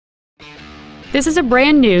This is a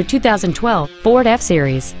brand new 2012 Ford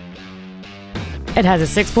F-Series. It has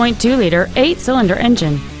a 6.2-liter 8-cylinder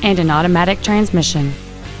engine and an automatic transmission.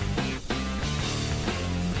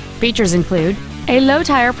 Features include a low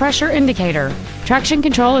tire pressure indicator, traction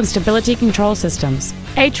control and stability control systems,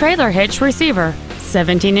 a trailer hitch receiver,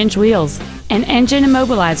 17-inch wheels, an engine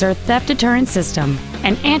immobilizer theft deterrent system,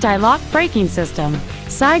 an anti-lock braking system,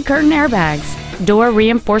 side curtain airbags, door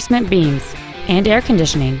reinforcement beams, and air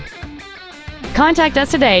conditioning. Contact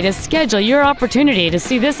us today to schedule your opportunity to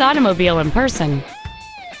see this automobile in person.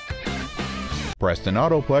 Preston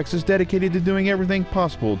Autoplex is dedicated to doing everything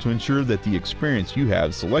possible to ensure that the experience you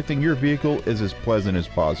have selecting your vehicle is as pleasant as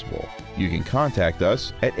possible. You can contact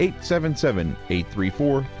us at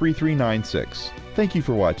 877-834-3396. Thank you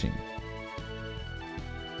for watching.